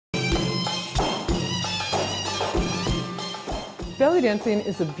Belly dancing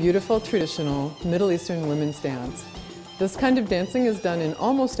is a beautiful, traditional Middle Eastern women's dance. This kind of dancing is done in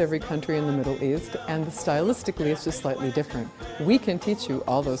almost every country in the Middle East, and stylistically it's just slightly different. We can teach you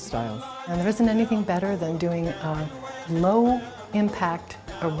all those styles. And there isn't anything better than doing a low-impact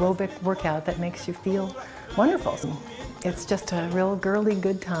aerobic workout that makes you feel wonderful. It's just a real girly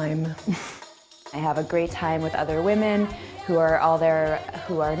good time. I have a great time with other women who are all there,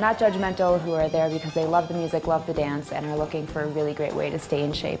 who are not judgmental, who are there because they love the music, love the dance, and are looking for a really great way to stay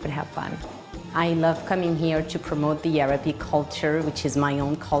in shape and have fun. I love coming here to promote the Arabic culture, which is my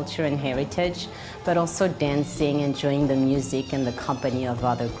own culture and heritage, but also dancing, enjoying the music and the company of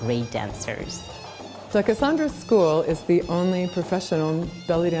other great dancers. The Cassandra School is the only professional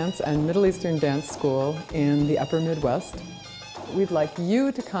belly dance and Middle Eastern dance school in the Upper Midwest. We'd like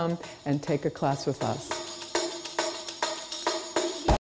you to come and take a class with us.